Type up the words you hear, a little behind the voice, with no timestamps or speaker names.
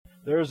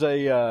There's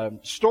a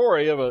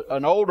story of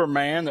an older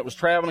man that was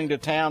traveling to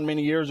town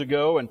many years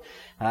ago, and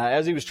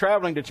as he was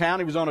traveling to town,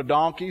 he was on a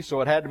donkey,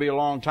 so it had to be a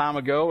long time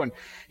ago, and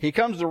he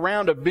comes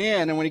around a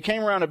bend, and when he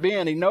came around a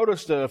bend, he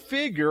noticed a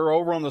figure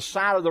over on the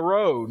side of the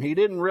road. He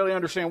didn't really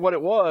understand what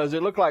it was.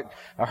 It looked like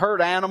a hurt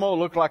animal, it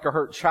looked like a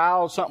hurt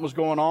child, something was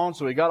going on,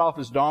 so he got off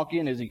his donkey,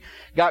 and as he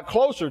got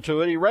closer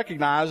to it, he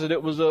recognized that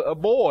it was a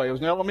boy. It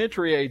was an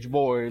elementary age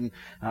boy, and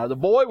the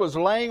boy was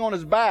laying on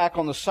his back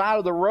on the side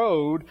of the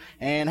road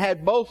and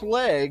had both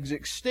legs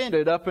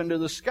extended up into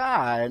the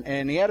sky,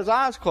 and he had his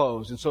eyes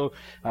closed. And so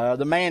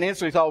the man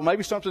instantly thought, well,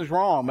 maybe something's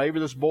wrong. Maybe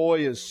this boy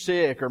is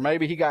sick, or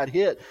maybe he got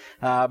hit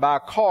by a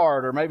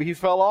cart, or maybe he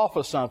fell off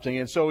of something.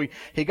 And so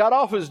he got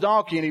off his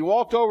donkey and he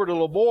walked over to the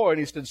little boy and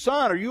he said,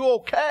 "Son, are you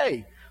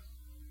okay?"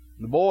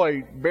 The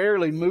boy,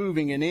 barely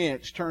moving an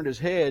inch, turned his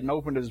head and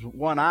opened his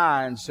one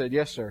eye and said,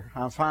 "Yes, sir,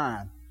 I'm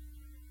fine."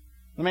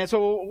 The man said,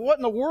 "Well, what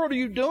in the world are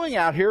you doing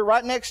out here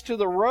right next to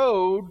the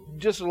road,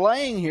 just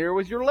laying here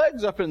with your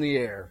legs up in the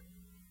air?"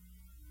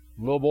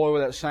 The little boy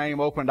with that same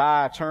opened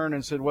eye turned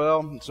and said,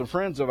 "Well, some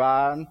friends of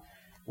mine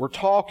were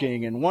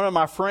talking, and one of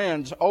my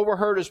friends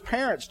overheard his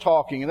parents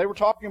talking, and they were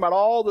talking about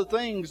all the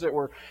things that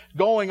were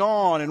going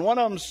on, and one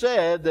of them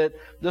said that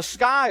the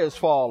sky is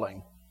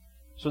falling.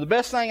 So the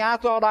best thing I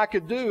thought I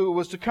could do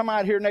was to come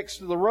out here next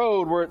to the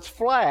road where it's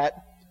flat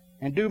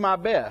and do my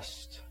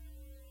best."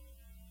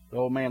 The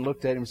old man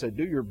looked at him and said,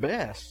 "Do your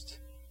best?"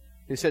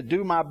 He said,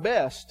 "Do my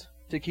best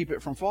to keep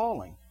it from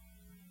falling."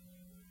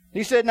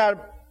 He said, "Now,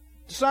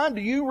 son,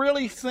 do you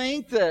really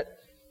think that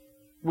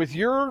with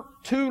your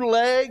two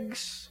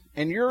legs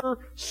and your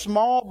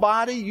small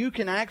body, you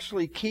can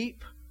actually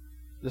keep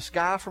the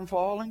sky from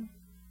falling?"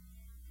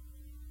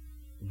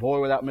 The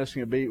boy, without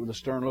missing a beat, with a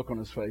stern look on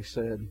his face,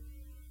 said,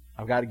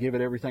 "I've got to give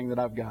it everything that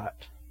I've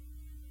got."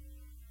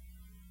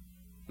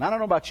 And I don't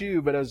know about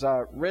you, but as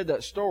I read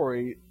that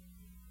story,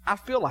 I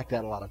feel like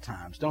that a lot of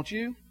times, don't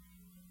you?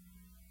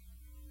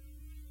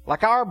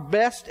 Like our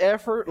best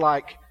effort,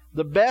 like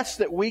the best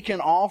that we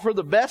can offer,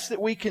 the best that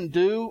we can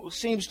do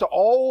seems to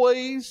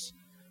always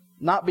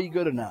not be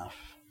good enough.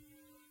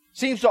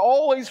 Seems to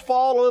always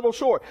fall a little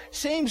short.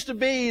 Seems to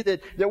be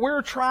that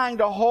we're trying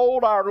to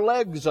hold our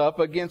legs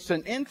up against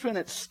an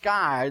infinite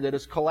sky that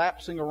is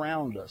collapsing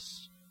around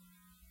us.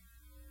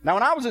 Now,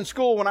 when I was in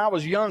school, when I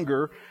was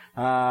younger,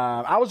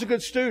 I was a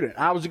good student.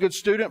 I was a good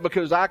student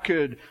because I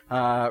could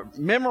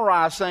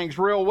memorize things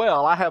real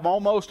well. I have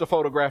almost a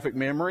photographic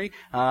memory.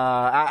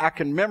 I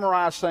can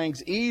memorize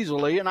things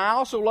easily, and I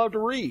also love to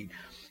read.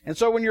 And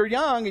so when you're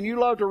young and you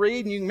love to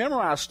read and you can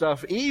memorize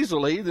stuff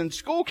easily, then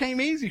school came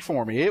easy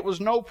for me. It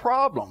was no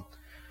problem.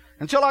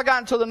 Until I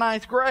got into the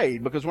 9th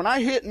grade, because when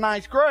I hit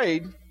 9th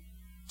grade,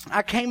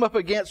 I came up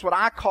against what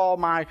I call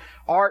my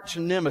arch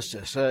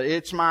nemesis.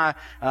 It's my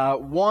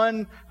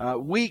one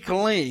weak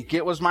link.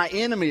 It was my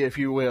enemy, if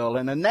you will.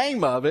 And the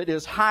name of it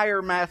is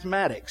higher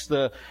mathematics.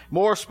 The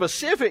more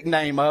specific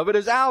name of it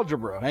is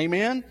algebra.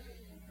 Amen?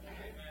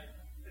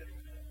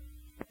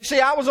 See,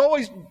 I was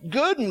always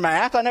good in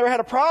math. I never had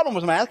a problem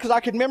with math because I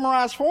could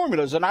memorize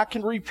formulas and I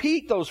can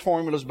repeat those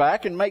formulas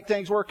back and make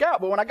things work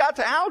out. But when I got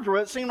to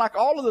algebra, it seemed like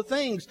all of the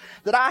things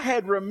that I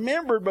had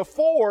remembered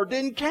before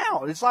didn't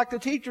count. It's like the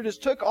teacher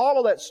just took all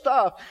of that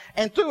stuff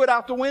and threw it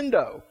out the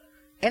window.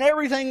 And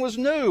everything was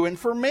new. And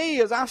for me,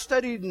 as I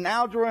studied in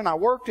algebra and I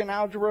worked in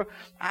algebra,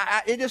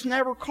 it just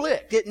never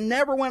clicked. It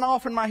never went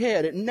off in my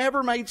head. It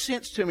never made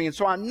sense to me. And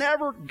so I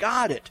never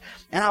got it.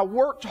 And I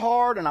worked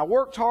hard and I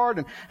worked hard.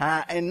 And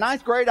in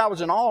 9th grade, I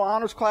was in all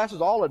honors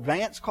classes, all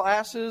advanced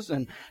classes,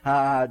 and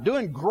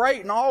doing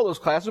great in all those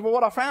classes. But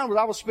what I found was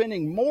I was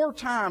spending more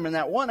time in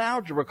that one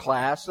algebra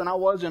class than I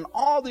was in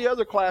all the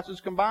other classes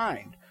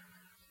combined.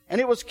 And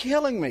it was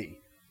killing me.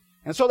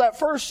 And so that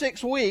first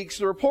 6 weeks,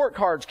 the report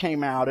cards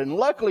came out, and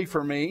luckily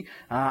for me,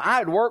 I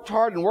had worked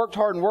hard and worked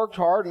hard and worked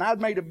hard, and I'd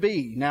made a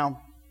B.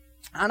 Now,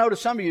 I know to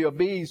some of you a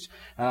B's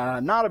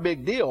not a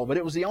big deal, but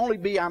it was the only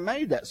B I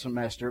made that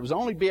semester. It was the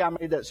only B I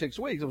made that 6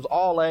 weeks. It was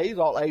all A's,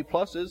 all A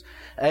pluses,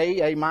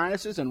 A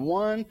minuses, and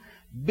one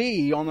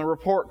B on the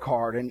report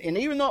card. And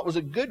even though it was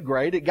a good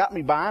grade, it got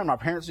me by, and my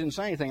parents didn't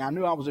say anything. I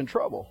knew I was in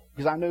trouble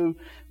because I knew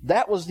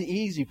that was the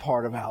easy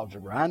part of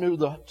algebra. I knew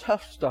the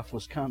tough stuff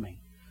was coming.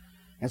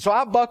 And so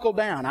I buckled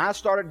down. I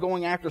started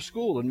going after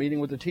school and meeting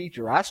with the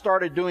teacher. I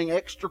started doing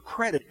extra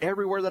credit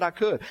everywhere that I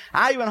could.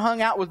 I even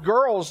hung out with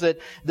girls that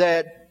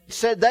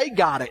said they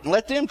got it and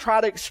let them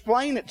try to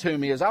explain it to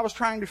me as I was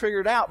trying to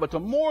figure it out. But the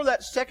more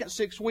that second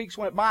 6 weeks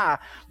went by,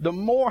 the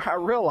more I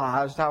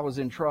realized I was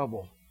in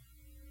trouble.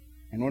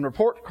 And when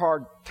report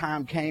card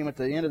time came at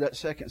the end of that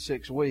second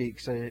 6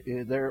 weeks,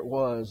 there it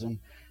was in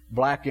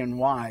black and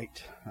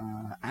white,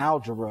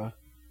 algebra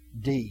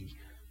D.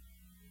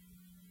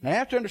 Now, you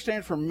have to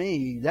understand, for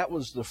me, that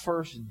was the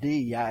first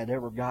D I had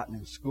ever gotten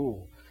in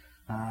school.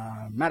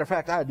 Matter of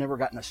fact, I had never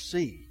gotten a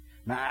C.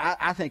 Now,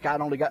 I think I'd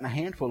only gotten a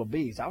handful of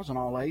B's. I was an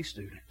all-A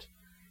student.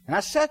 And I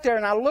sat there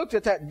and I looked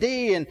at that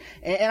D and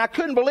I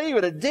couldn't believe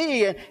it, a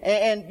D.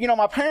 And you know,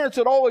 my parents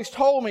had always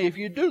told me, if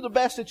you do the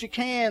best that you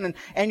can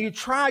and you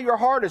try your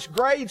hardest,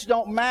 grades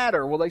don't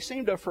matter. Well, they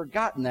seem to have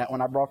forgotten that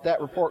when I brought that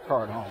report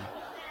card home.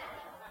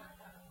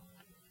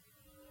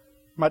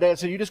 My dad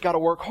said, you just got to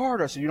work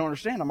harder. I said, you don't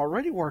understand. I'm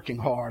already working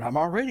hard. I'm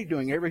already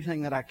doing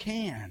everything that I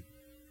can.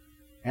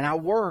 And I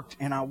worked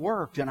and I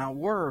worked and I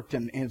worked.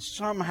 And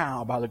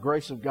somehow, by the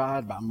grace of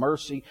God, by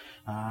mercy,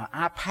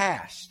 I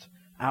passed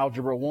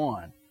Algebra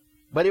 1.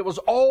 But it was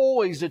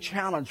always a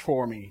challenge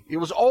for me. It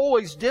was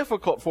always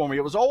difficult for me.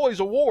 It was always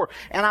a war.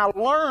 And I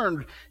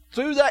learned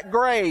through that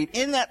grade,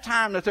 in that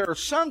time, that there are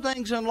some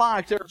things in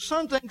life, there are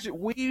some things that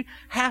we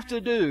have to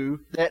do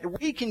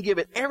that we can give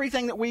it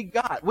everything that we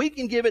got. We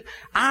can give it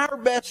our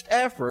best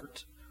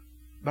effort,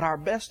 but our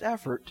best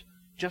effort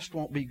just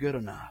won't be good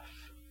enough.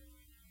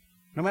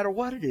 No matter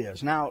what it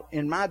is. Now,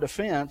 in my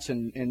defense,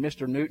 and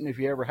Mr. Newton, if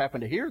you ever happen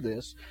to hear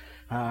this,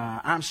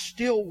 I'm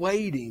still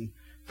waiting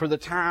for the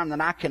time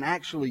that I can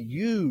actually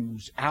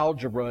use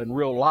algebra in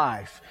real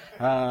life.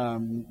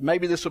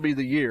 Maybe this will be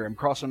the year. I'm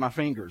crossing my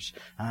fingers.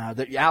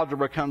 That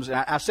algebra comes.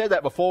 I said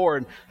that before,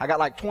 and I got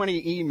like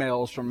 20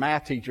 emails from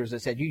math teachers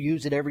that said, you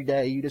use it every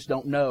day, you just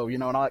don't know,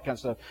 and all that kind of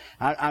stuff.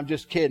 I'm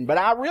just kidding. But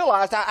I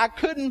realized I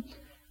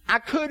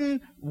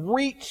couldn't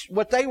reach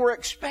what they were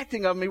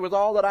expecting of me with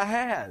all that I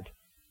had.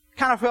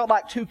 Kind of felt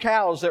like two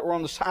cows that were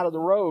on the side of the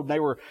road, and they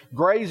were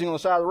grazing on the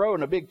side of the road,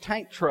 and a big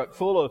tank truck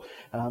full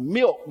of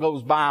milk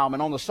goes by them,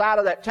 and on the side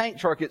of that tank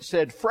truck it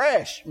said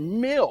fresh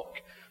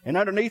milk, and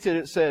underneath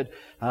it said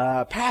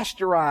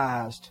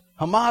pasteurized,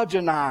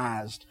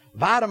 homogenized,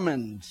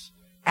 vitamins,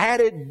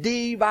 added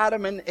D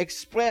vitamin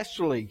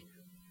especially.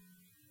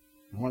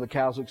 And one of the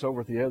cows looks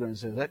over at the other and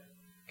says, that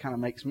kind of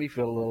makes me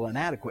feel a little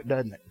inadequate,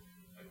 doesn't it?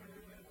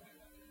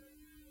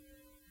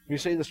 You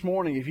see, this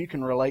morning, if you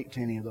can relate to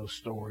any of those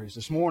stories,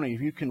 this morning,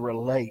 if you can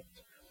relate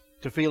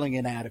to feeling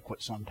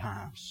inadequate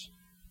sometimes,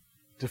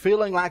 to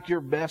feeling like your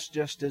best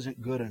just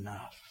isn't good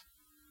enough,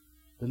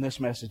 then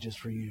this message is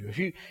for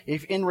you.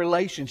 If in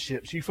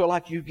relationships you feel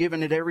like you've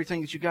given it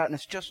everything that you got and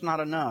it's just not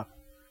enough.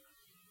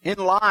 In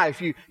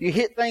life, you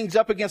hit things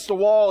up against the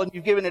wall and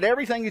you've given it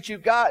everything that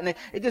you've got and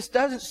it just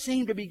doesn't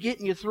seem to be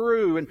getting you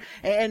through.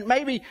 And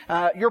maybe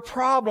your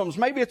problems,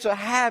 maybe it's a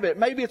habit,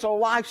 maybe it's a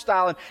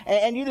lifestyle,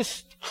 and you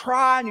just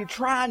try and you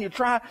try and you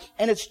try,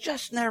 and it's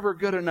just never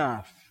good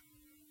enough.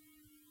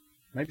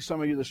 Maybe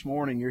some of you this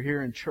morning, you're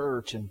here in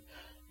church and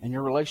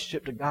your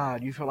relationship to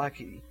God, you feel like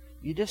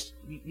you just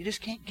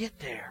can't get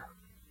there.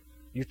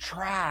 You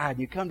try and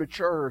you come to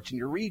church and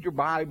you read your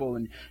Bible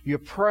and you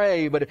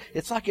pray, but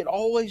it's like it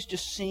always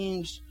just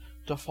seems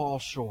to fall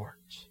short.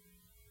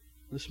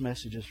 This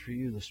message is for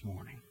you this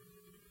morning.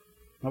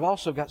 I've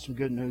also got some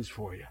good news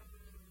for you.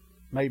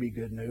 Maybe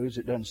good news.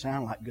 It doesn't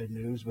sound like good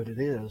news, but it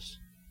is.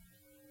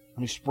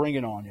 Let me spring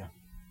it on you.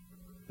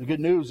 The good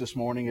news this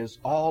morning is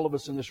all of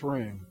us in this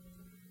room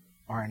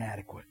are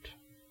inadequate.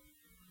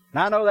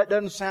 Now, I know that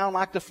doesn't sound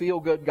like the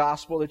feel-good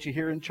gospel that you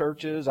hear in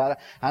churches. I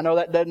know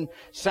that doesn't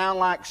sound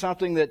like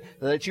something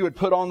that you would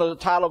put on the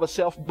title of a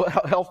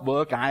self-help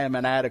book, I am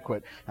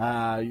inadequate.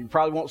 You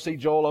probably won't see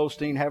Joel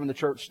Osteen having the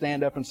church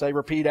stand up and say,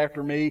 repeat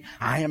after me,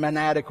 I am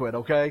inadequate,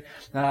 okay?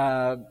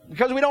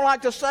 Because we don't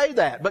like to say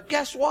that. But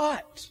guess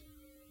what?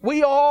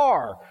 We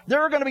are.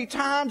 There are going to be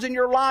times in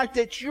your life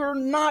that you're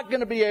not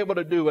going to be able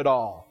to do it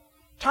all.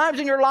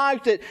 Times in your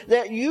life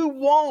that you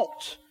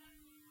won't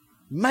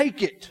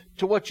make it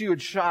to what you had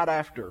shot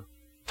after.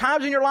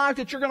 Times in your life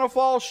that you're going to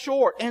fall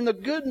short. And the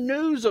good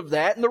news of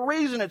that, and the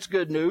reason it's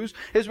good news,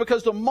 is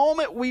because the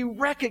moment we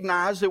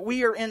recognize that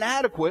we are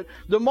inadequate,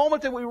 the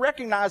moment that we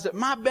recognize that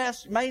my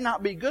best may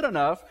not be good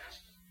enough,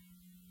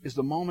 is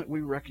the moment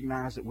we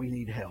recognize that we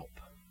need help.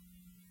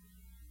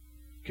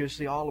 Because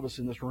see, all of us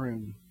in this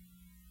room,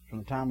 from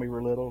the time we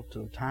were little to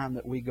the time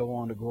that we go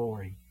on to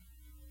glory,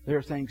 there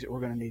are things that we're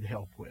going to need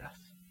help with.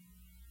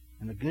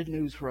 And the good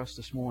news for us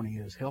this morning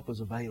is help is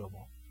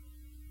available.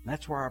 And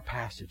that's where our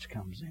passage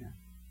comes in.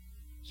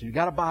 So you've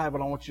got a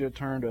Bible, I want you to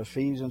turn to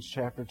Ephesians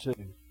chapter 2.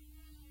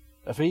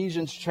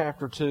 Ephesians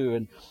chapter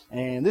 2.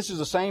 And this is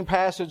the same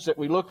passage that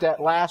we looked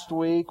at last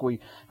week.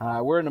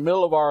 We're in the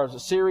middle of our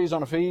series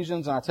on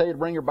Ephesians, and I tell you to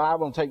bring your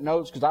Bible and take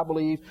notes because I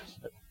believe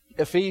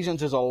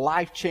Ephesians is a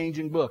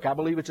life-changing book. I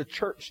believe it's a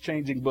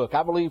church-changing book.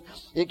 I believe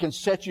it can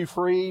set you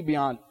free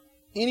beyond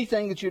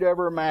anything that you'd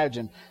ever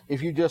imagine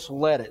if you just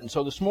let it. And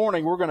so this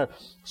morning we're going to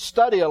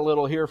study a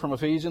little here from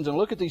Ephesians and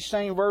look at these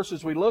same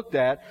verses we looked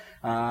at.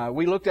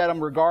 We looked at them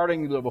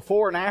regarding the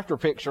before and after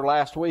picture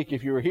last week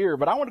if you were here.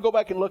 But I want to go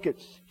back and look at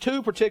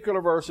two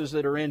particular verses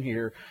that are in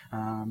here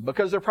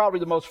because they're probably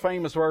the most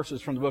famous verses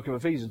from the book of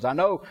Ephesians. I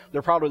know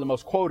they're probably the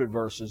most quoted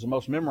verses, the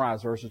most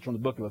memorized verses from the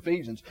book of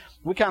Ephesians.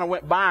 We kind of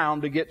went by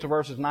them to get to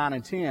verses 9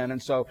 and 10.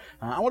 And so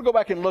I want to go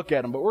back and look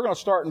at them. But we're going to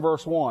start in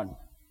verse 1.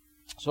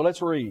 So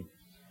let's read.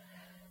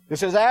 It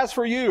says, as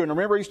for you, and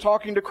remember he's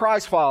talking to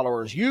Christ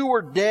followers, you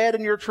were dead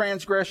in your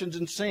transgressions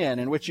and sin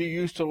in which you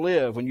used to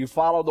live when you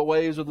followed the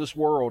ways of this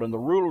world and the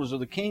rulers of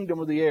the kingdom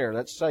of the air,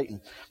 that's Satan,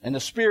 and the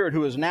spirit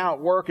who is now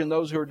at work in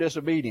those who are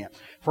disobedient.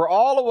 For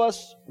all of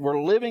us were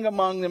living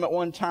among them at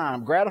one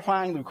time,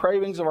 gratifying the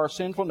cravings of our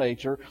sinful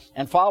nature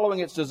and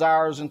following its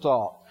desires and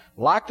thought.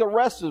 Like the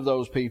rest of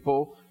those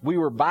people, we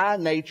were by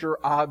nature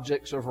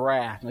objects of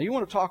wrath. Now you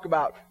want to talk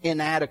about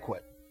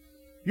inadequate.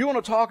 You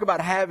want to talk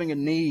about having a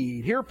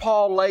need. Here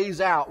Paul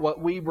lays out what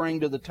we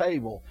bring to the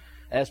table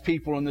as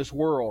people in this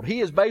world.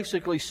 He is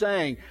basically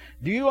saying,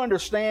 do you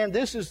understand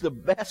this is the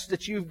best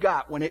that you've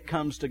got when it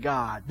comes to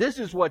God? This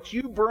is what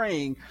you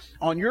bring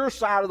on your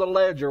side of the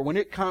ledger when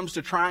it comes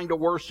to trying to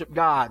worship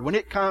God, when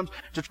it comes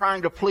to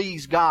trying to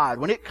please God,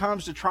 when it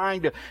comes to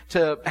trying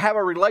to have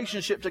a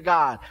relationship to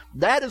God.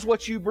 That is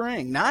what you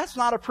bring. Now that's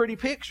not a pretty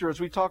picture as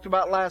we talked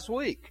about last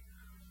week.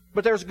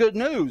 But there's good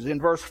news.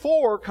 In verse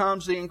 4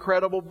 comes the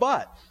incredible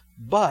but.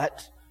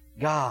 But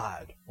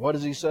God. What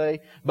does he say?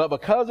 But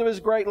because of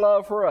his great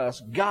love for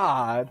us,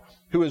 God,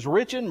 who is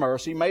rich in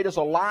mercy, made us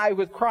alive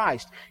with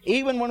Christ,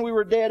 even when we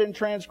were dead in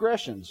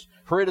transgressions.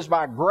 For it is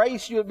by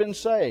grace you have been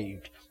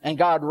saved. And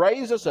God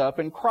raised us up,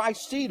 and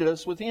Christ seated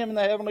us with him in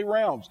the heavenly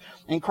realms,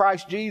 in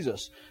Christ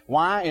Jesus.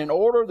 Why? In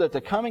order that the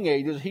coming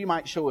ages he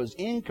might show his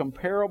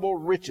incomparable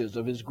riches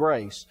of his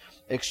grace,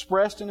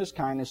 expressed in his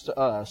kindness to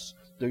us,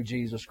 through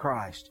Jesus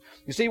Christ.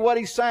 You see what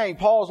he's saying?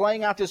 Paul's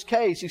laying out this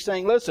case. He's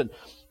saying, listen,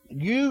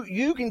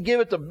 you can give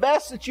it the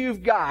best that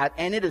you've got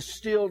and it is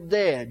still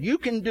dead. You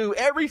can do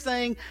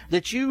everything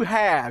that you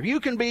have. You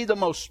can be the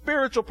most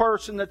spiritual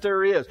person that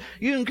there is.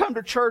 You can come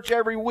to church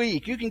every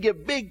week. You can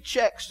give big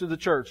checks to the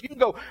church. You can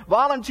go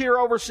volunteer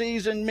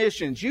overseas in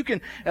missions. You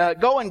can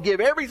go and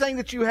give everything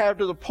that you have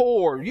to the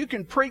poor. You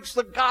can preach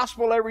the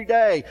gospel every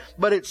day,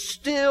 but it's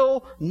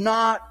still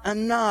not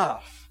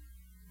enough.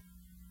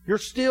 You're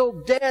still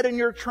dead in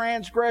your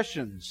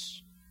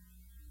transgressions.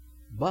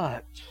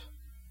 But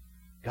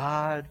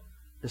God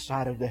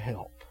decided to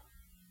help.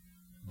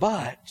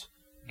 But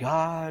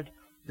God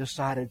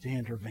decided to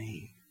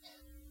intervene.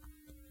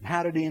 And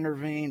how did he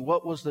intervene?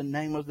 What was the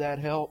name of that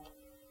help?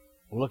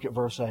 Well, look at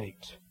verse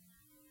 8.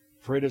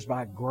 For it is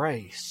by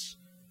grace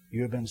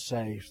you have been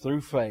saved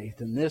through faith,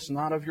 and this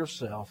not of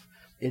yourself.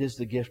 It is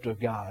the gift of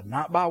God,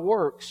 not by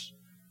works,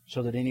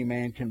 so that any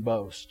man can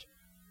boast.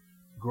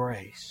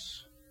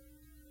 Grace.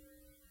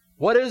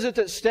 What is it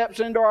that steps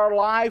into our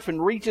life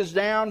and reaches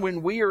down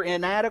when we are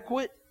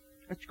inadequate?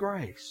 It's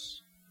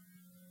grace.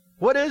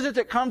 What is it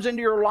that comes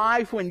into your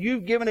life when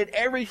you've given it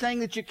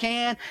everything that you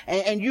can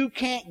and you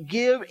can't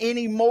give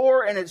any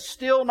more and it's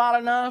still not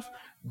enough?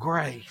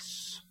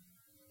 Grace.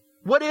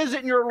 What is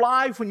it in your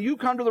life when you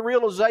come to the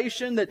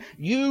realization that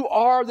you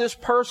are this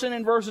person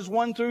in verses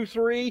 1 through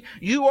 3?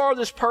 You are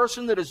this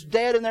person that is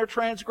dead in their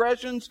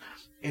transgressions?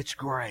 It's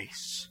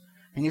grace.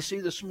 And you see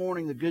this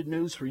morning, the good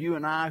news for you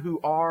and I who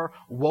are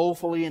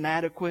woefully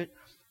inadequate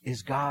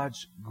is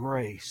God's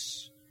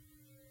grace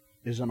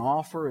is an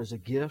offer, is a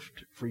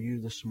gift for you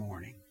this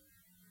morning.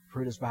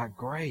 For it is by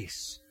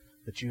grace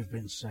that you've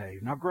been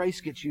saved. Now,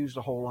 grace gets used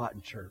a whole lot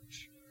in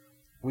church.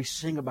 We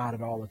sing about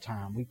it all the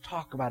time. We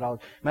talk about it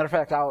all. Matter of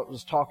fact, I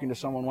was talking to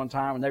someone one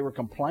time and they were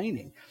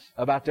complaining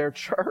about their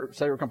church.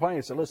 They were complaining.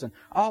 They said, listen,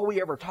 all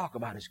we ever talk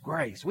about is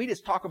grace. We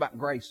just talk about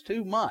grace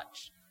too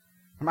much.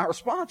 And my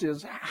response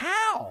is,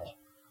 how?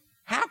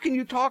 How can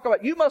you talk about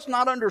it? You must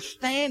not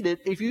understand it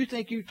if you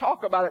think you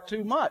talk about it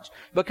too much.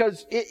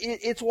 Because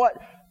it's what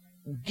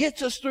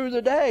gets us through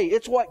the day.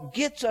 It's what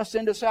gets us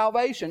into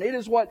salvation. It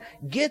is what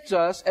gets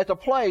us at the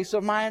place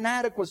of my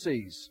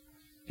inadequacies.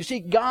 You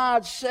see,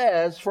 God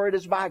says, for it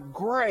is by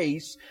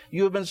grace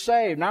you have been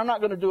saved. Now, I'm not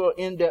going to do an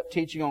in-depth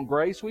teaching on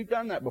grace. We've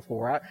done that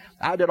before.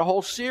 I did a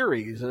whole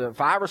series,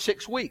 5 or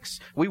 6 weeks.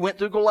 We went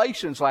through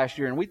Galatians last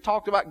year, and we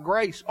talked about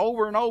grace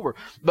over and over.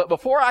 But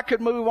before I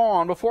could move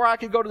on, before I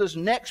could go to this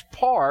next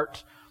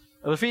part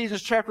of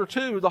Ephesians chapter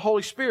 2, the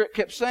Holy Spirit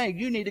kept saying,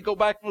 you need to go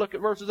back and look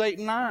at verses 8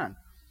 and 9.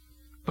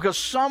 Because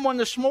someone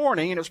this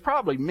morning, and it's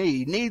probably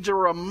me, needs a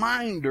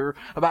reminder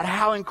about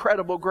how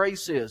incredible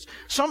grace is.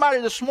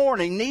 Somebody this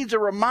morning needs a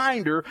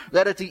reminder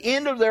that at the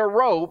end of their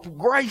rope,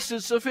 grace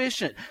is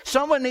sufficient.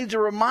 Someone needs a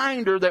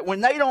reminder that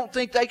when they don't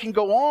think they can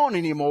go on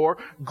anymore,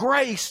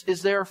 grace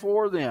is there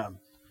for them.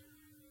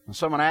 And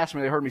someone asked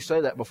me, they heard me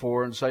say that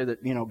before, and say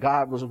that,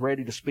 God was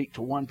ready to speak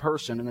to one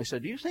person. And they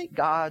said, do you think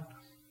God,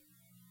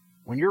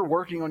 when you're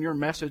working on your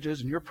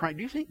messages and you're praying,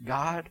 do you think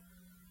God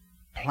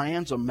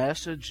plans a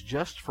message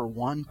just for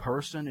one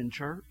person in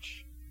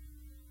church?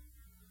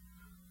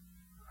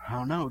 I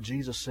don't know.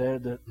 Jesus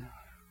said that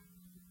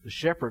the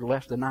shepherd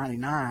left the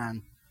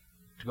 99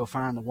 to go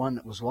find the one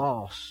that was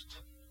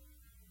lost.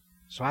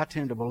 So I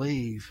tend to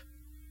believe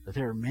that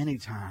there are many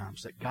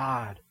times that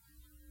God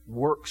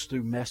works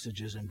through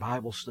messages and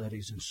Bible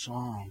studies and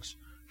songs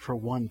for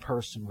one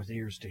person with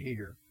ears to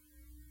hear.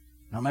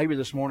 Now maybe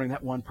this morning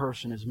that one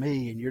person is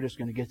me and you're just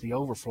going to get the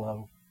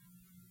overflow.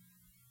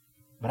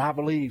 But I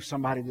believe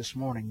somebody this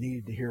morning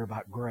needed to hear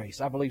about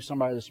grace. I believe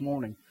somebody this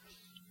morning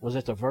was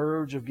at the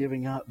verge of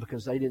giving up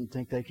because they didn't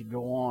think they could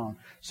go on.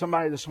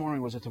 Somebody this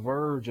morning was at the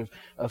verge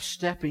of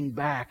stepping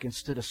back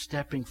instead of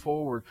stepping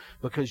forward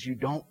because you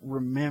don't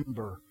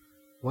remember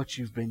what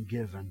you've been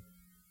given.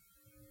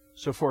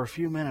 So for a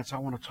few minutes, I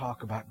want to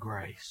talk about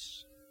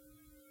grace.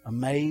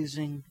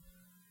 Amazing,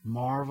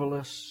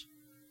 marvelous,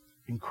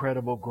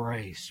 incredible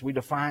grace. We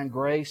define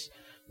grace.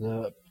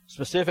 The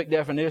specific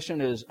definition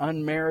is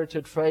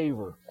unmerited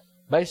favor.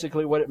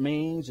 Basically what it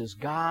means is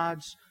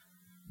God's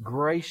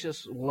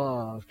gracious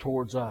love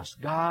towards us.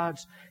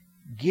 God's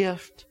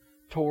gift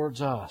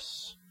towards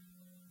us.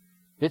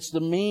 It's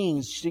the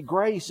means. See,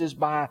 grace is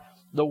by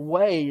the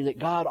way that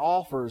God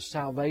offers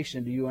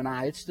salvation to you and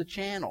I. It's the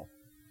channel.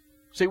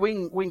 See,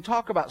 we can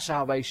talk about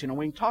salvation and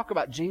we can talk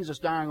about Jesus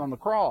dying on the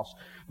cross,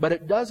 but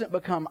it doesn't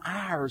become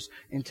ours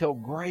until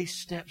grace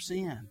steps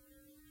in.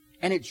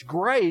 And it's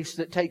grace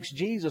that takes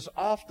Jesus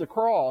off the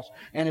cross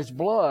and His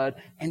blood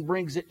and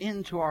brings it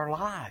into our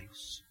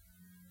lives.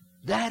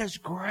 That is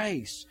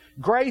grace.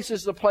 Grace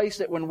is the place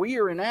that when we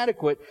are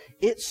inadequate,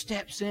 it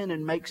steps in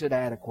and makes it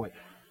adequate.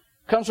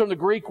 It comes from the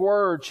Greek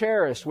word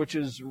charis, which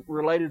is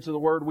related to the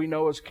word we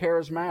know as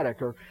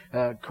charismatic or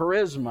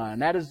charisma,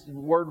 and that is the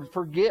word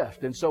for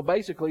gift. And so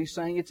basically he's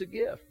saying it's a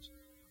gift.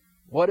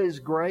 What is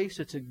grace?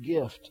 It's a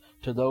gift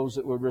to those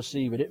that would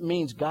receive it. It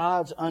means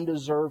God's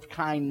undeserved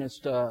kindness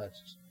to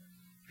us.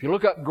 If you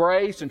look up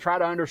grace and try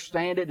to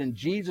understand it in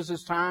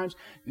Jesus' times,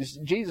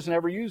 Jesus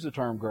never used the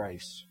term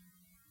grace.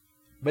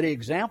 But He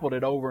exampled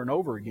it over and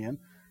over again.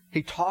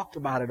 He talked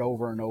about it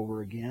over and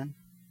over again.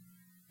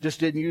 Just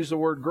didn't use the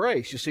word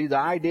grace. You see, the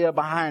idea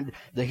behind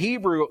the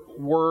Hebrew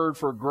word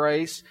for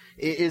grace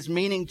is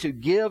meaning to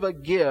give a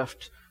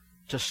gift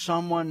to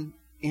someone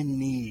in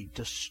need,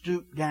 to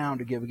stoop down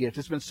to give a gift.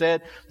 It's been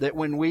said that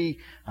when we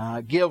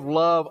give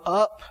love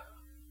up,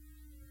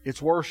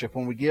 it's worship.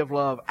 When we give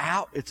love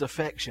out, it's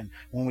affection.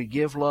 When we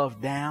give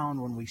love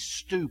down, when we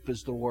stoop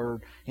is the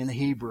word in the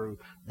Hebrew,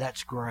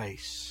 that's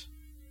grace.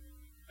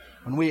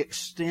 When we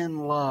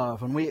extend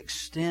love, when we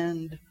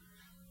extend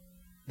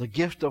the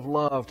gift of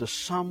love to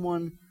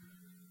someone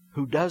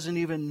who doesn't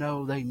even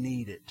know they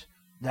need it,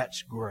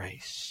 that's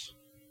grace.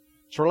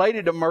 It's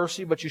related to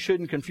mercy, but you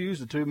shouldn't confuse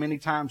the two. Many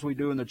times we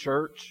do in the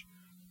church.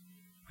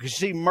 Because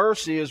you see,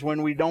 mercy is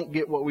when we don't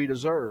get what we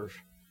deserve.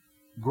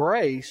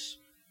 Grace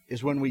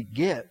is when we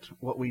get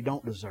what we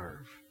don't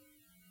deserve.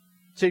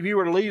 See, if you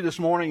were to leave this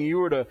morning and you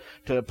were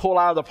to pull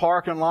out of the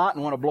parking lot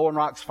and one of Blowing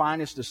Rock's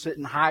finest is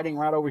sitting hiding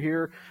right over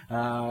here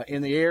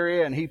in the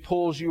area, and he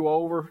pulls you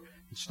over,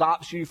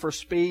 stops you for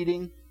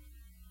speeding,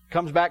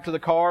 comes back to the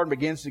car and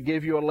begins to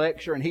give you a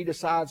lecture, and he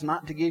decides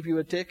not to give you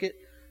a ticket,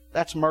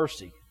 that's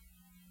mercy.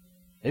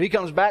 If he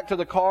comes back to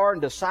the car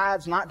and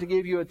decides not to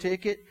give you a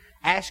ticket,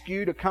 asks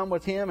you to come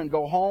with him and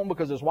go home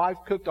because his wife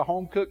cooked a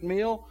home-cooked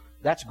meal,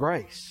 that's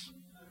grace.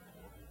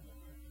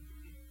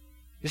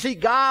 You see,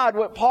 God,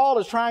 what Paul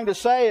is trying to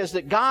say is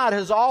that God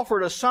has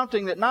offered us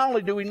something that not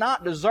only do we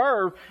not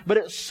deserve, but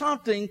it's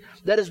something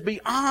that is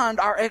beyond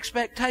our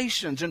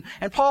expectations. And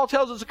Paul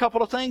tells us a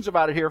couple of things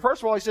about it here.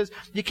 First of all, he says,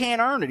 you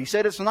can't earn it. He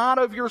said it's not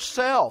of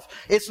yourself.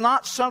 It's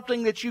not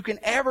something that you can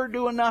ever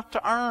do enough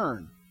to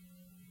earn.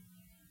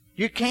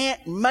 You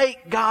can't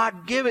make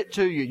God give it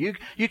to you.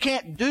 You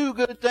can't do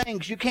good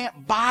things. You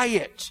can't buy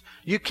it.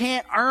 You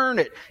can't earn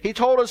it. He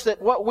told us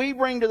that what we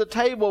bring to the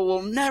table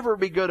will never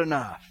be good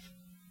enough.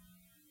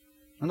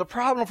 And the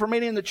problem for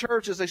many in the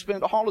church is they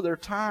spend all of their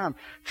time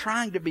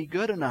trying to be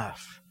good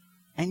enough.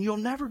 And you'll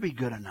never be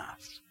good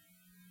enough.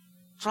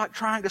 It's like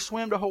trying to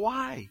swim to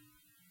Hawaii.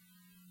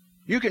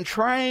 You can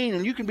train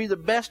and you can be the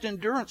best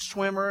endurance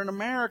swimmer in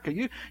America.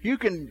 You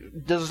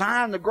can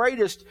design the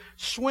greatest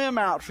swim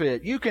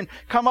outfit. You can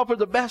come up with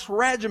the best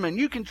regimen.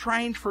 You can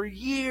train for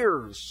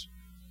years.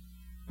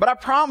 But I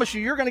promise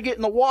you, you're going to get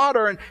in the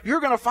water and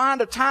you're going to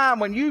find a time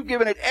when you've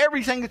given it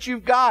everything that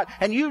you've got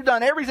and you've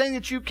done everything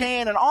that you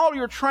can and all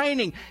your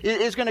training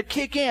is going to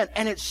kick in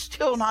and it's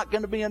still not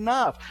going to be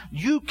enough.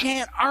 You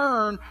can't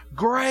earn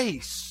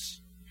grace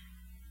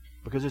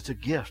because it's a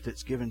gift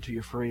that's given to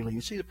you freely.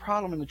 You see, the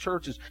problem in the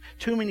church is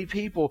too many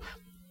people,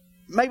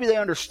 maybe they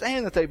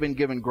understand that they've been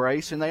given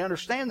grace and they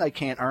understand they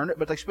can't earn it,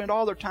 but they spend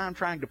all their time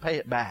trying to pay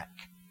it back.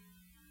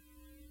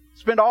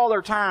 Spend all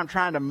their time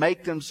trying to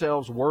make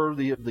themselves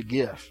worthy of the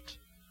gift.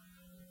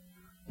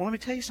 Well, let me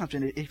tell you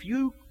something. If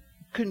you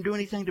couldn't do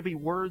anything to be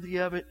worthy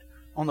of it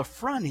on the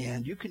front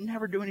end, you could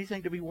never do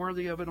anything to be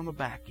worthy of it on the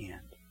back end.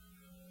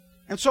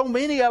 And so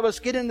many of us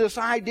get in this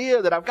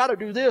idea that I've got to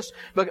do this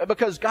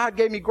because God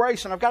gave me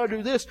grace, and I've got to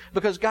do this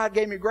because God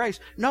gave me grace.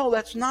 No,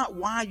 that's not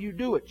why you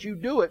do it. You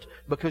do it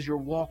because you're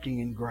walking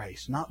in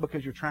grace, not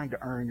because you're trying to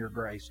earn your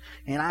grace.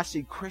 And I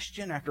see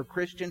Christian after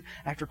Christian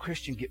after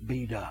Christian get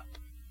beat up.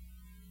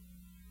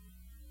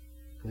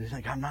 They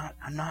think, I'm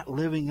not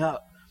living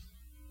up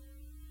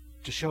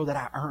to show that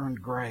I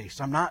earned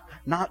grace. I'm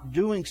not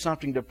doing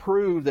something to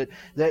prove that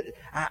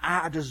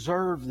I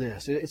deserve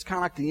this. It's kind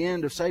of like the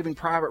end of Saving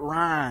Private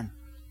Ryan.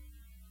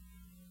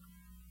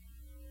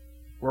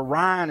 where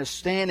Ryan is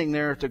standing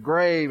there at the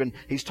grave and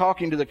he's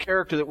talking to the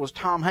character that was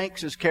Tom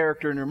Hanks'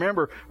 character. And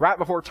remember, right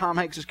before Tom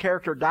Hanks'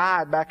 character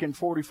died back in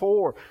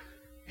 44,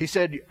 he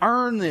said,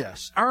 earn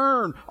this.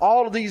 Earn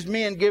all of these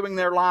men giving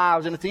their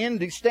lives. And at the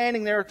end, he's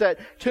standing there at that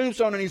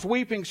tombstone and he's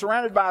weeping,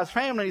 surrounded by his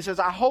family. And he says,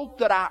 I hope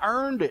that I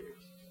earned it.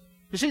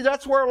 You see,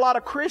 that's where a lot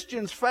of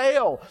Christians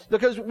fail,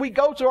 because we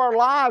go through our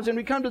lives and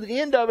we come to the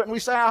end of it and we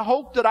say, I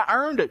hope that I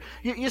earned it.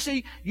 You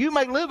see, you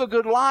may live a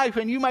good life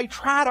and you may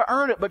try to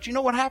earn it, but you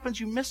know what happens?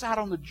 You miss out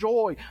on the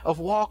joy of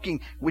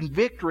walking in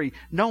victory,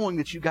 knowing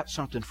that you got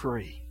something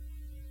free.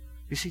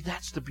 You see,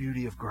 that's the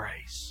beauty of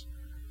grace.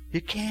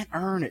 You can't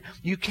earn it.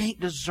 You can't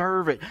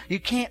deserve it. You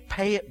can't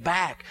pay it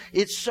back.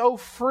 It's so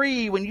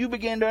free when you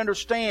begin to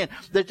understand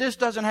that this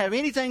doesn't have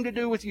anything to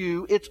do with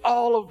you. It's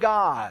all of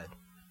God.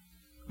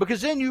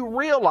 Because then you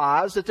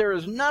realize that there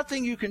is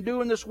nothing you can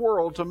do in this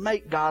world to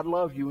make God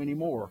love you any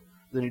more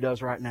than He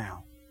does right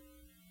now.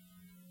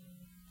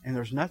 And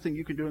there's nothing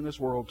you can do in this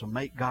world to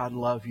make God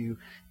love you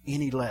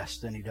any less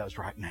than He does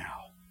right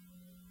now.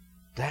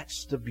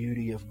 That's the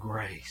beauty of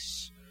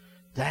grace.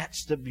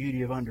 That's the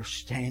beauty of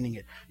understanding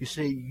it. You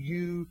see,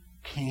 you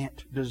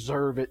can't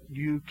deserve it.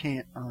 You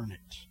can't earn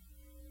it.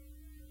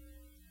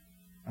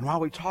 And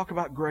while we talk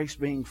about grace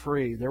being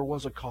free, there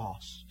was a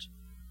cost.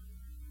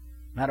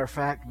 Matter of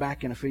fact,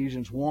 back in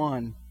Ephesians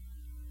 1,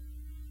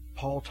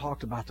 Paul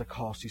talked about the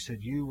cost. He said,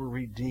 you were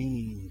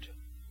redeemed.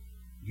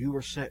 You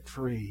were set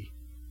free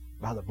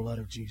by the blood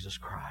of Jesus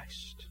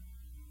Christ.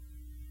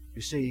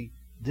 You see,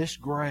 this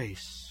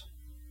grace,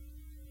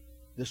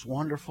 this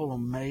wonderful,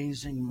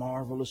 amazing,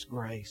 marvelous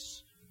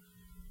grace,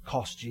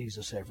 cost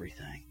Jesus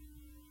everything.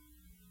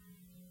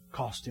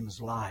 Cost Him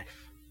His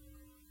life.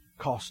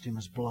 Cost Him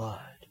His blood.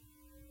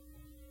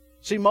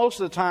 See, most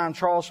of the time,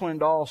 Charles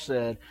Swindoll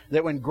said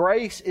that when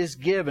grace is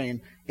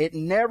given, it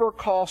never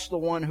costs the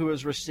one who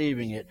is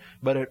receiving it,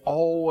 but it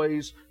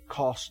always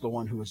costs the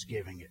one who is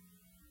giving it.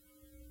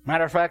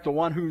 Matter of fact, the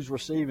one who's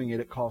receiving it,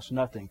 it costs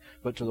nothing,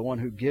 but to the one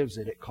who gives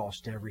it, it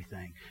costs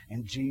everything.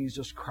 And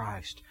Jesus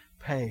Christ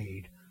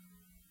paid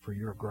for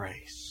your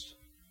grace.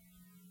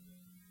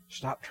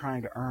 Stop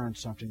trying to earn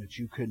something that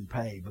you couldn't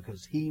pay,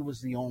 because He was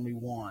the only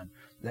one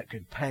that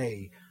could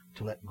pay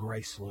to let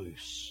grace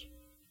loose.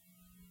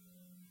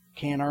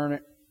 Can't earn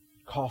it.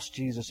 Cost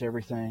Jesus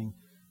everything.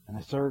 And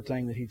the third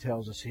thing that He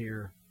tells us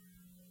here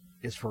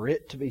is, for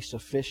it to be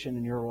sufficient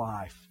in your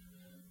life,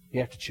 you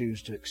have to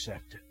choose to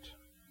accept it.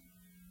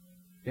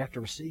 You have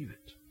to receive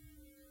it.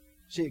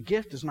 See, a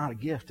gift is not a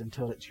gift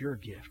until it's your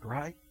gift,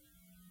 right?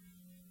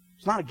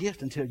 It's not a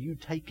gift until you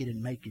take it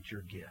and make it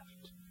your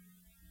gift.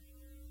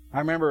 I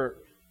remember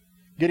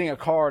getting a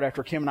card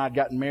after Kim and I had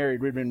gotten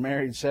married. We'd been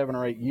married 7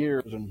 or 8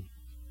 years, and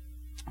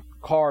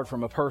a card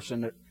from a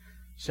person that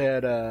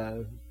said,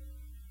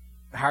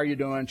 how are you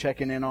doing?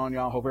 Checking in on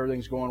y'all. Hope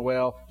everything's going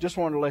well. Just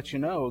wanted to let you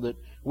know that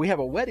we have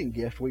a wedding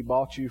gift we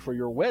bought you for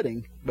your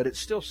wedding, but it's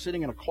still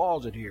sitting in a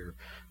closet here.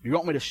 Do you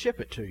want me to ship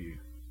it to you?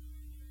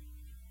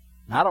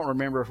 And I don't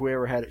remember if we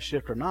ever had it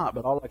shipped or not,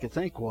 but all I could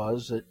think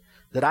was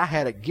that I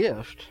had a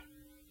gift,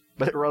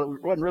 but it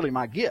wasn't really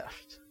my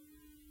gift.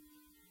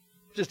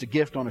 Just a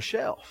gift on a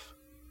shelf.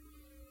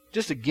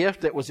 Just a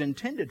gift that was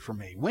intended for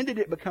me. When did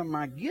it become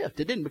my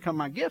gift? It didn't become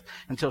my gift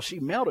until she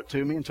mailed it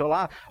to me, until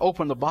I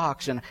opened the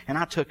box and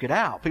I took it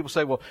out. People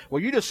say, well,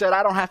 you just said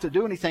I don't have to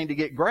do anything to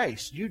get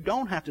grace. You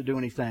don't have to do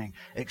anything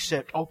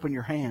except open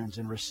your hands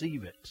and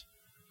receive it.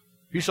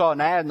 If you saw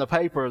an ad in the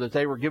paper that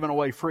they were giving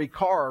away free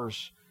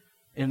cars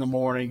in the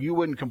morning, you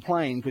wouldn't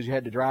complain because you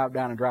had to drive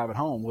down and drive it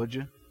home, would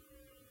you?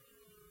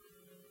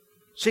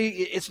 See,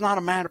 it's not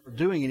a matter of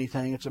doing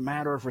anything. It's a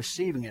matter of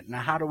receiving it. Now,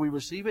 how do we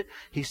receive it?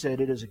 He said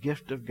it is a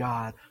gift of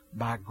God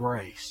by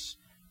grace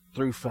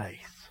through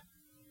faith.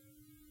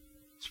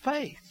 It's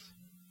faith.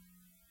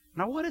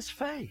 Now, what is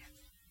faith?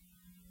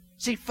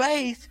 See,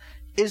 faith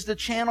is the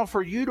channel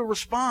for you to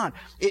respond.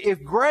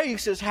 If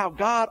grace is how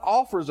God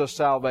offers us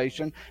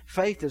salvation,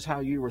 faith is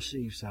how you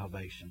receive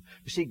salvation.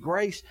 You see,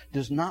 grace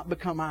does not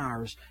become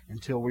ours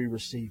until we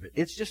receive it.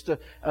 It's just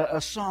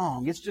a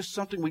song. It's just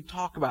something we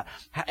talk about.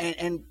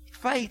 And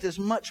faith is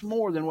much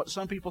more than what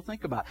some people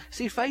think about.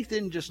 See, faith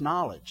isn't just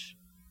knowledge.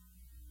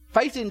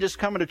 Faith isn't just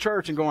coming to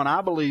church and going,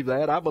 I believe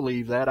that, I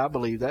believe that, I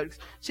believe that.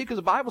 See, because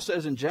the Bible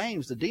says in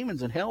James, the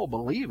demons in hell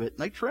believe it and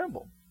they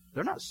tremble.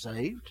 They're not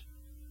saved.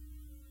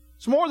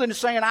 It's more than just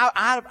saying,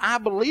 I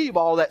believe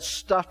all that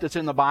stuff that's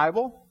in the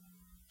Bible.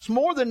 It's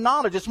more than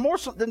knowledge. It's more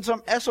than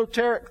some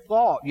esoteric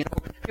thought. You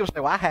know, people say,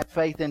 well, I have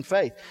faith in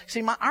faith.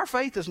 See, our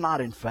faith is not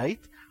in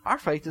faith. Our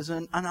faith is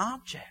in an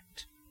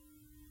object.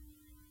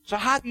 So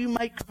how do you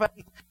make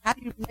faith? How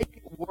do you make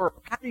it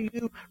work? How do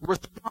you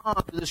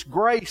respond to this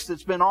grace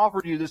that's been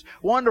offered you, this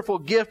wonderful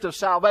gift of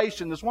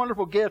salvation, this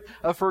wonderful gift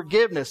of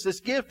forgiveness, this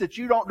gift that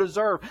you don't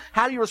deserve?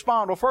 How do you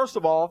respond? Well, first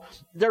of all,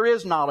 there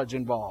is knowledge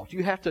involved.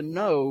 You have to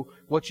know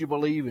what you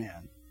believe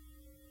in.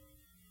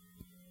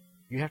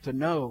 You have to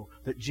know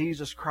that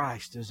Jesus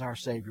Christ is our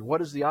Savior.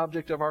 What is the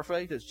object of our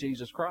faith? It's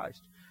Jesus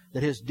Christ.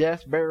 That His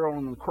death, burial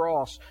on the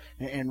cross,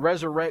 and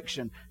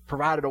resurrection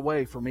provided a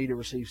way for me to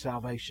receive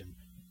salvation.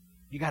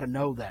 You got to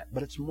know that,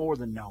 but it's more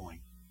than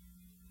knowing.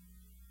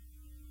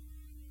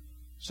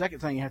 Second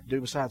thing you have to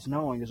do besides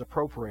knowing is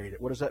appropriate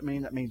it. What does that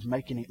mean? That means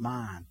making it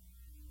mine.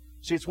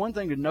 See, it's one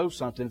thing to know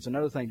something, it's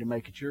another thing to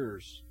make it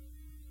yours.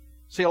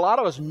 See, a lot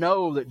of us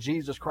know that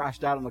Jesus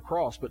Christ died on the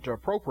cross, but to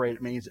appropriate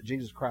it means that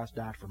Jesus Christ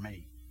died for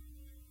me.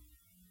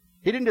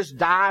 He didn't just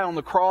die on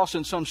the cross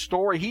in some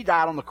story. He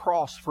died on the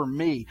cross for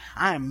me.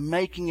 I am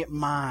making it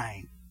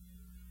mine.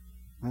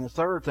 And the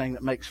third thing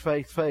that makes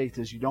faith faith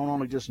is you don't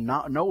only just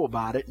not know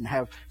about it and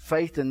have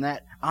faith in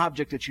that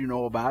object that you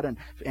know about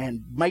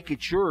and make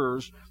it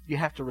yours. You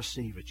have to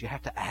receive it. You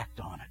have to act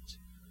on it.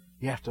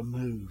 You have to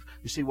move.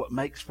 You see, what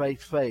makes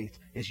faith faith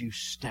is you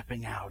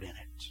stepping out in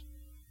it.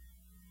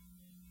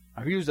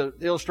 I've used the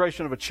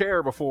illustration of a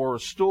chair before, a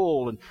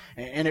stool,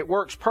 and it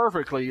works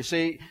perfectly. You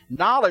see,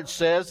 knowledge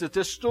says that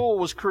this stool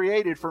was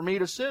created for me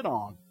to sit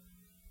on.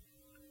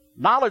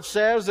 Knowledge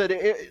says that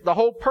the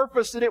whole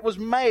purpose that it was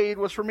made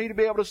was for me to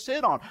be able to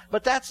sit on.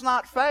 But that's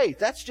not faith.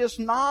 That's just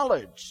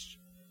knowledge.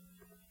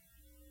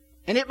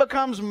 And it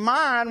becomes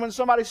mine when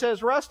somebody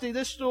says, Rusty,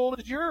 this stool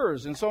is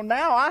yours. And so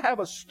now I have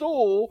a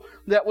stool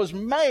that was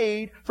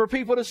made for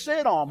people to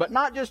sit on. But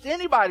not just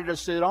anybody to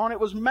sit on. It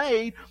was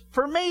made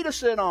for me to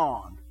sit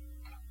on.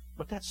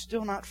 But that's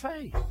still not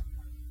faith.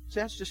 See,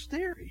 that's just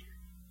theory.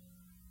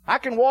 I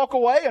can walk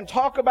away and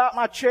talk about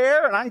my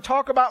chair, and I can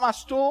talk about my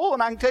stool,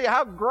 and I can tell you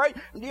how great.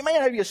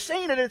 Man, have you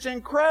seen it? It's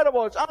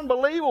incredible. It's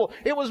unbelievable.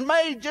 It was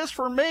made just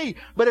for me,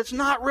 but it's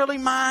not really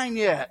mine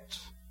yet.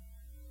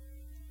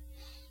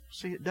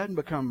 See, it doesn't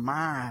become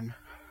mine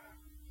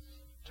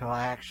till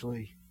I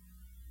actually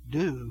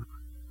do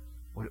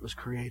what it was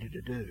created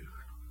to do.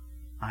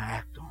 I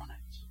act on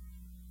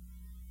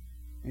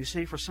it. You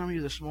see, for some of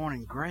you this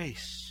morning,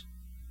 grace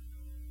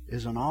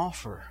is an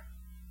offer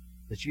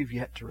that you've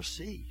yet to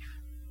receive.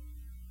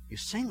 You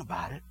sing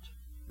about it,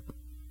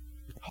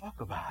 you talk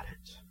about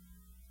it,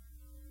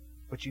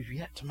 but you've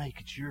yet to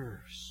make it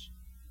yours.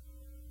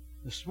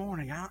 This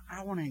morning,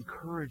 I want to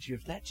encourage you,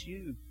 if that's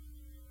you,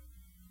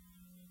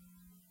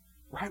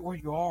 right where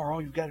you are,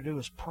 all you've got to do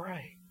is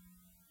pray.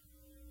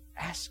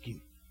 Ask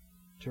Him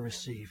to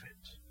receive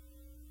it.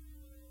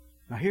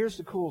 Now here's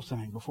the cool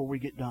thing before we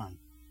get done.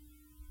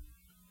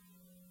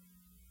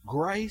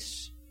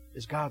 Grace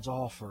is God's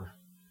offer.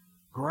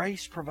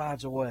 Grace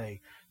provides a way.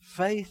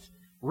 Faith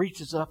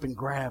reaches up and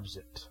grabs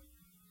it.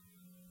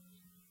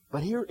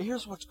 But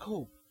here's what's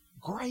cool.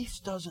 Grace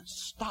doesn't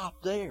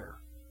stop there.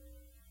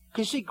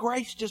 Because you see,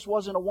 grace just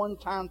wasn't a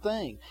one-time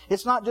thing.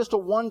 It's not just a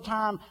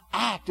one-time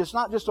act. It's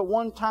not just a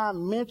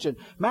one-time mention.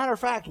 Matter of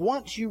fact,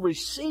 once you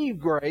receive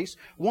grace,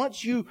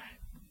 once you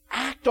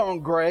act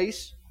on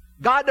grace,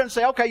 God doesn't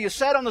say, okay, you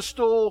sat on the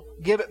stool,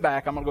 give it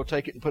back. I'm going to go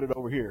take it and put it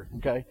over here.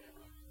 Okay?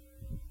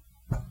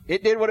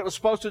 It did what it was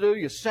supposed to do.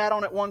 You sat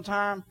on it one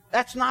time.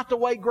 That's not the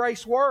way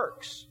grace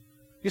works.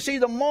 You see,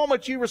 the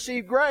moment you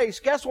receive grace,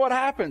 guess what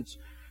happens?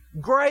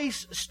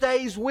 Grace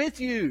stays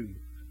with you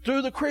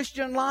through the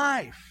Christian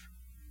life.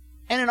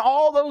 And in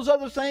all those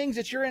other things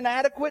that you're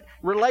inadequate,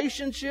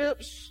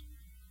 relationships,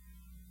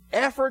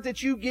 effort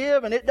that you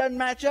give, and it doesn't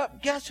match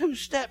up, guess who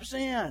steps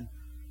in?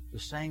 The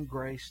same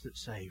grace that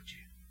saved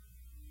you.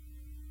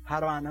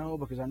 How do I know?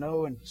 Because I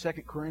know in 2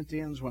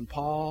 Corinthians when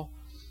Paul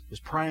is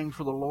praying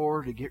for the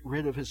Lord to get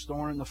rid of his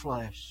thorn in the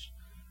flesh,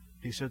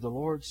 he said, the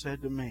Lord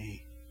said to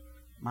me,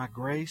 my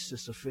grace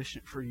is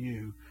sufficient for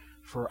you,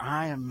 for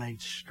I am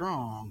made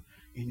strong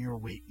in your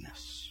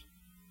weakness.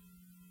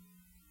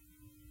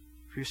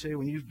 You see,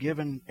 when you've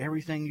given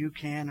everything you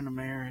can in a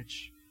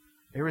marriage,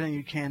 everything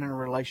you can in a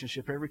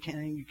relationship,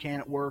 everything you can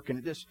at work, and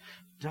it just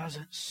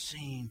doesn't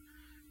seem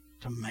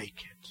to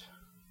make it,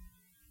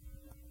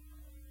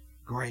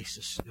 grace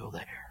is still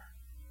there.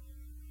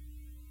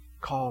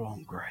 Call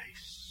on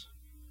grace.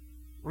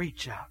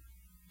 Reach out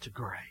to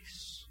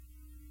grace.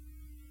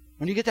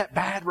 When you get that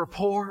bad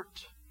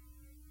report,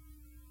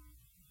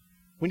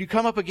 when you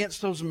come up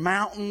against those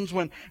mountains,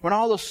 when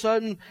all of a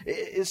sudden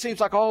it seems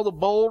like all the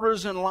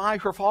boulders in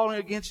life are falling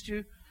against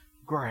you,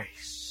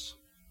 grace.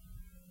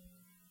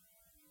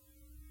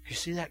 You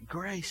see, that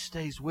grace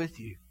stays with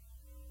you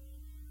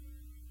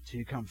till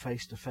you come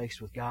face to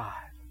face with God.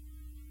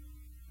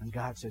 And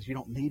God says, you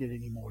don't need it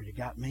anymore. You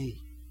got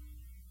me.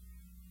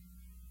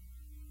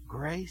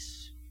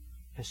 Grace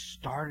has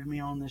started me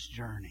on this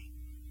journey,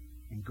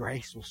 and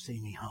grace will see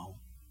me home.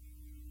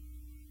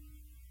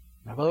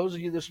 Now, for those of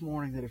you this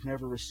morning that have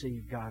never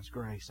received God's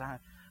grace,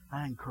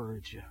 I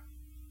encourage you.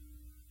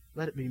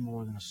 Let it be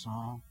more than a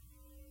song.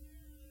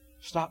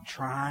 Stop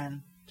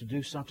trying to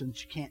do something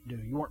that you can't do.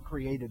 You weren't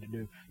created to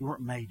do. You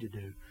weren't made to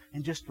do.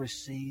 And just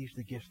receive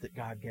the gift that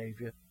God gave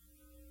you.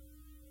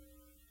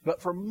 But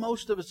for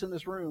most of us in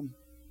this room,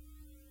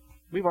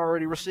 we've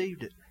already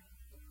received it.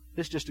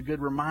 This is just a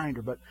good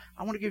reminder. But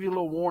I want to give you a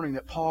little warning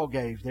that Paul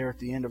gave there at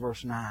the end of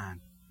verse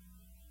 9.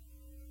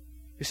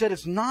 He said,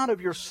 it's not of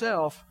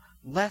yourself,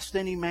 lest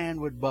any man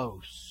would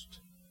boast.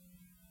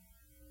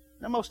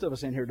 Now, most of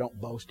us in here don't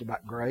boast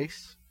about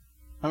grace.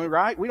 I mean,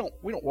 right? We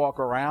don't walk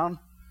around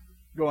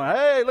going,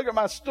 hey, look at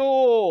my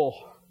stool.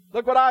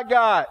 Look what I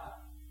got.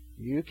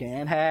 You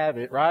can have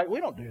it, right?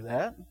 We don't do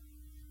that.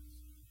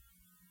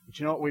 But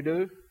you know what we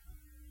do?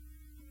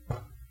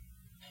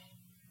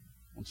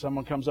 When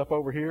someone comes up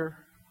over here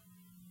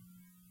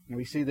and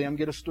we see them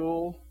get a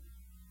stool,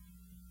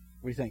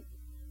 we think,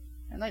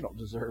 and they don't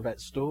deserve that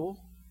stool.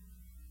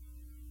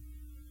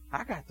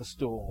 I got the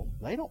stool.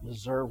 They don't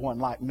deserve one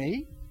like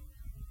me.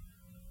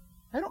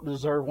 They don't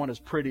deserve one as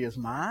pretty as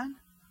mine.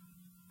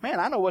 Man,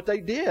 I know what they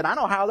did. I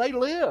know how they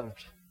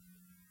lived.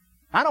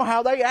 I know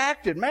how they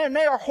acted. Man,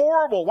 they are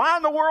horrible. Why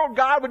in the world,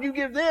 God, would you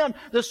give them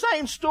the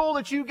same stool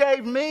that you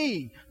gave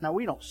me? Now,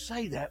 we don't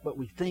say that, but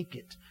we think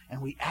it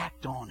and we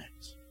act on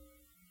it.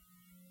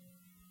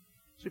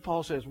 See,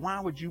 Paul says, why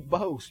would you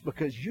boast?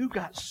 Because you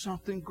got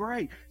something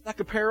great. Like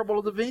the parable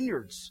of the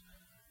vineyards.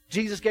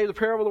 Jesus gave the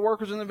parable of the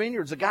workers in the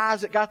vineyards. The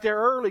guys that got there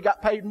early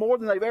got paid more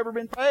than they've ever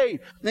been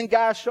paid. Then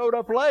guys showed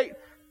up late.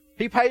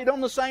 He paid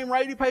them the same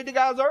rate he paid the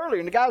guys early.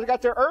 And the guys that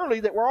got there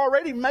early that were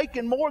already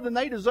making more than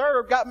they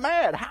deserved got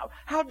mad.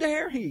 How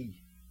dare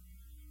he?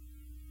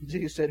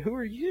 Jesus said, who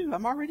are you?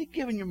 I'm already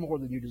giving you more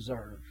than you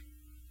deserve.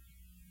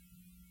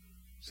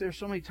 See, there's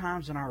so many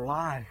times in our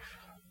life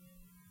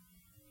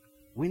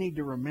we need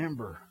to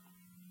remember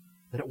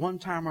that at one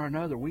time or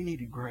another we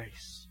needed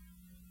grace.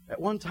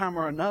 At one time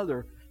or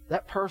another,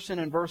 that person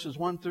in verses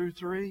 1 through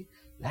 3,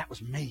 that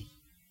was me.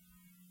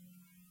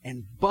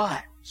 And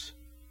but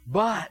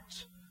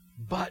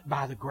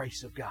by the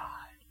grace of God.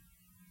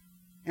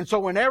 And so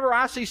whenever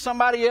I see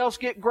somebody else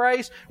get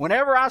grace,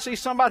 whenever I see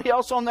somebody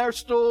else on their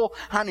stool,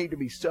 I need to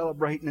be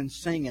celebrating and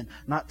singing,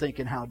 not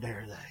thinking, how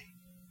dare they?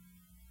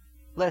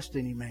 Lest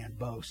any man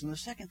boast. And the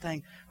second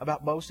thing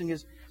about boasting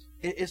is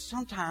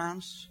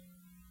sometimes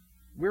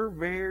we're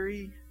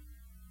very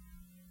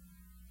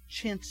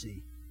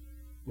chintzy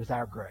with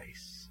our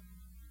grace.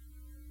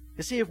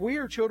 You see, if we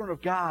are children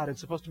of God and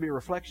supposed to be a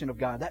reflection of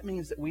God, that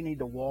means that we need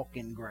to walk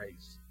in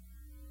grace.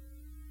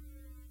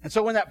 And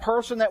so when that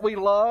person that we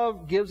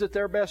love gives it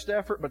their best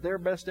effort, but their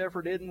best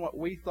effort isn't what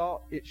we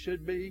thought it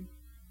should be,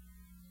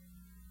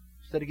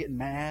 instead of getting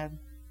mad,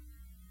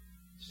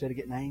 instead of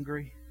getting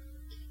angry,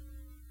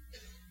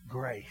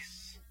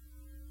 grace.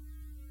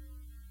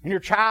 And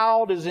your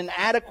child is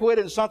inadequate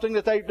in something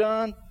that they've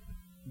done,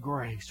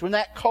 grace. When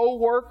that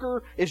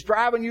co-worker is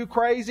driving you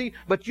crazy,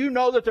 but you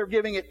know that they're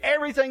giving it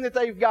everything that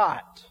they've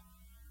got,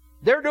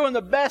 they're doing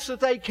the best that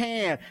they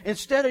can.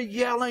 Instead of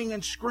yelling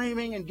and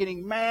screaming and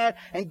getting mad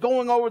and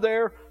going over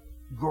there,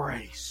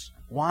 grace.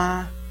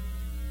 Why?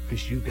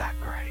 Because you got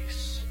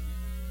grace.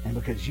 And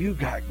because you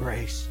got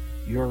grace,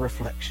 you're a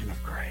reflection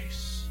of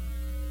grace.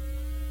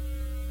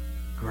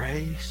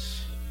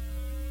 Grace,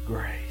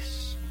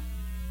 grace.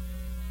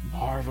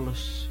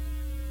 Marvelous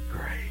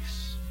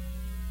grace.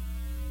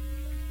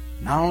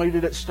 Not only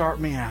did it start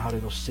me out,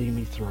 it'll see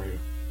me through.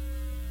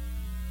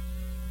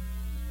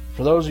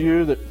 For those of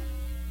you that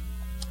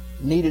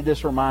needed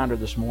this reminder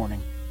this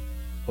morning,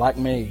 like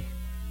me,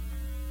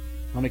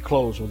 let me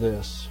close with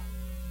this.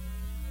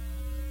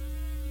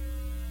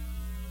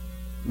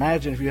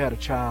 Imagine if you had a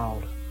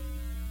child.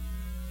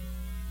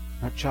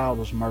 That child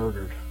was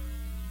murdered.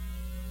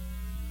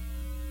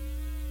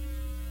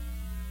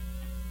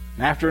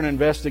 And after an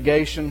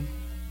investigation,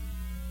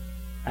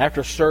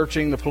 after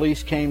searching, the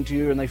police came to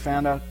you and they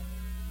found out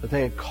that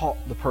they had caught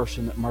the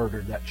person that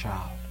murdered that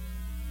child.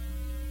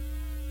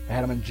 They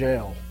had him in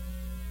jail.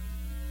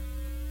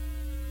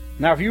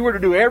 Now, if you were to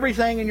do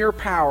everything in your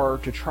power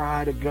to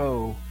try to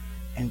go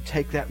and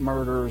take that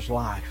murderer's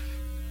life,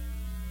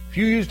 if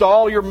you used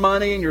all your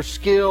money and your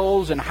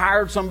skills and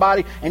hired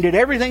somebody and did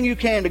everything you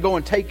can to go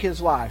and take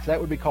his life,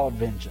 that would be called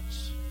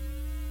vengeance.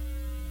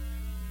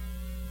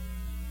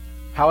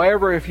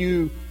 However, if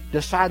you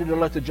decided to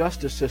let the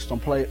justice system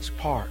play its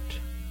part,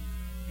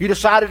 you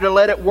decided to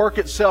let it work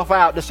itself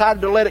out,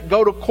 decided to let it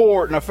go to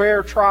court and a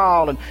fair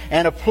trial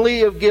and a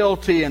plea of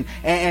guilty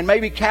and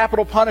maybe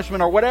capital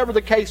punishment or whatever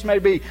the case may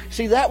be.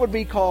 See, that would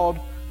be called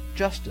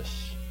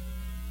justice.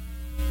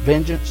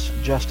 Vengeance,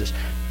 justice.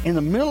 In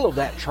the middle of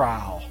that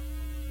trial,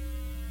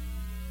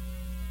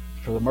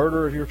 for the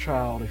murder of your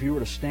child, if you were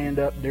to stand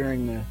up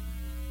during the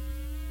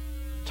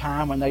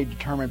time when they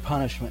determine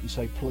punishment and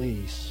say,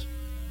 please,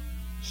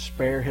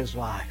 spare his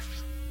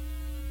life,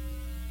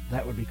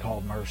 that would be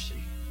called mercy.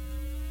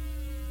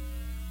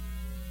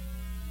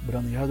 But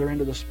on the other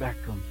end of the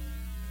spectrum,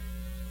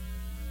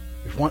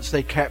 if once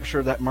they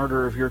capture that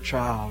murder of your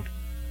child,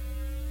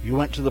 you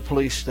went to the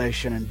police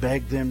station and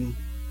begged them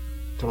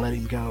to let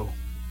him go,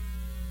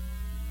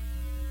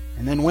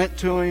 and then went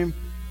to him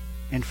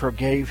and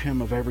forgave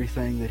him of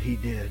everything that he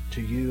did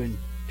to you and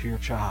to your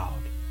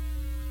child,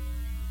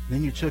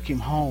 then you took him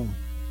home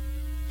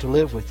to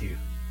live with you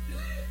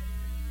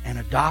and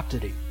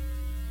adopted him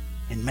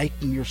and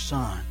making your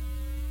son,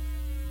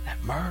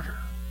 that murder,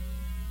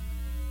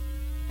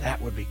 that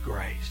would be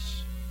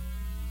grace.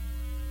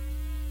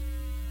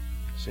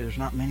 See, there's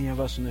not many of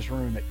us in this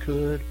room that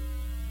could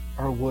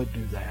or would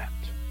do that.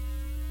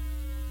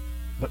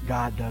 But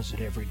God does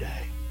it every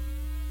day.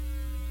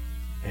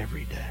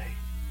 Every day.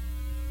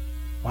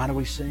 Why do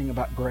we sing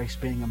about grace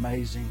being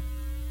amazing?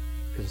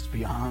 Because it's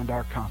beyond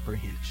our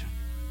comprehension.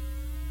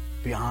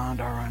 beyond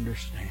our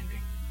understanding.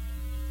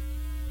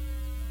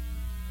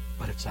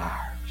 But it's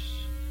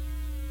ours.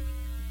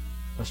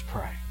 Let's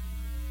pray.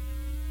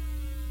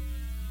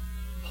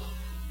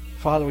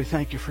 Father, we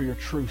thank you for your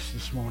truth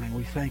this morning.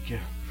 We thank you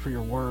for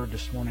your word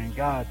this morning.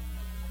 God,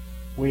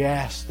 we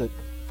ask that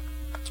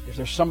if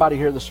there's somebody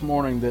here this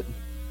morning that,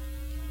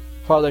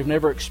 Father, they've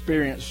never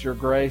experienced your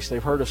grace,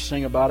 they've heard us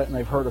sing about it and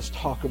they've heard us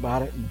talk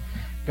about it, and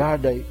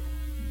God,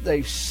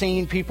 they've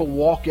seen people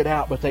walk it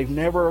out, but they've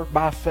never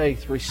by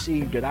faith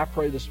received it. I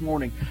pray this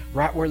morning,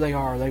 right where they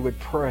are, they would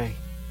pray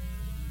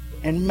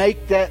and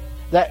make that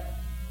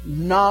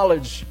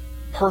knowledge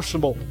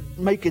personable,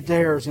 make it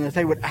theirs, and that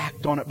they would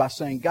act on it by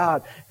saying,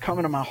 God, come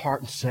into my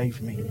heart and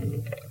save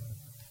me.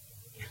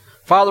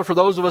 Father, for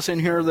those of us in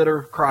here that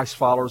are Christ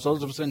followers,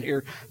 those of us in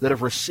here that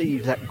have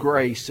received that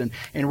grace and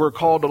we're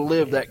called to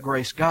live that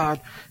grace, God,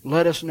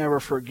 let us never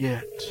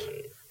forget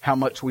how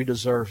much we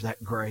deserve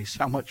that grace,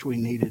 how much we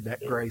needed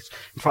that grace.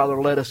 And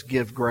Father, let us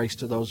give grace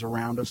to those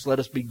around us. Let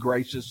us be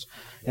gracious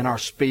in our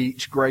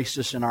speech,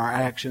 gracious in our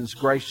actions,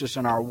 gracious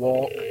in our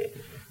walk,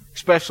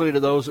 especially to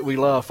those that we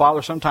love.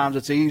 Father, sometimes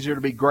it's easier to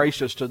be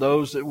gracious to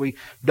those that we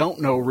don't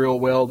know real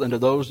well than to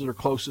those that are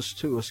closest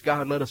to us.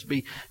 God, let us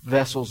be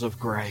vessels of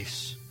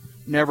grace,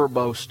 never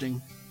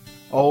boasting,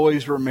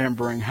 always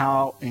remembering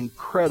how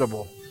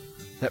incredible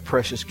that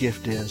precious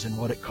gift is and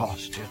what it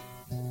cost you.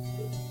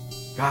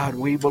 God,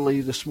 we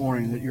believe this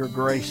morning that your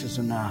grace is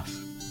enough.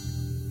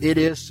 It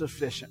is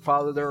sufficient.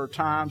 Father, there are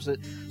times that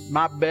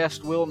my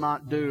best will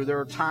not do. There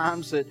are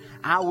times that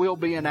I will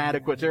be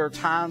inadequate. There are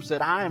times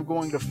that I am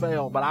going to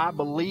fail. But I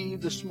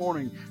believe this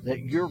morning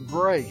that your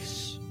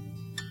grace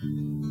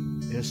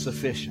is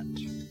sufficient.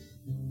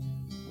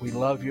 We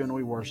love you and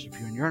we worship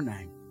you in your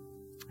name.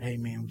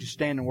 Amen. Would you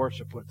stand and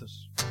worship with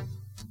us?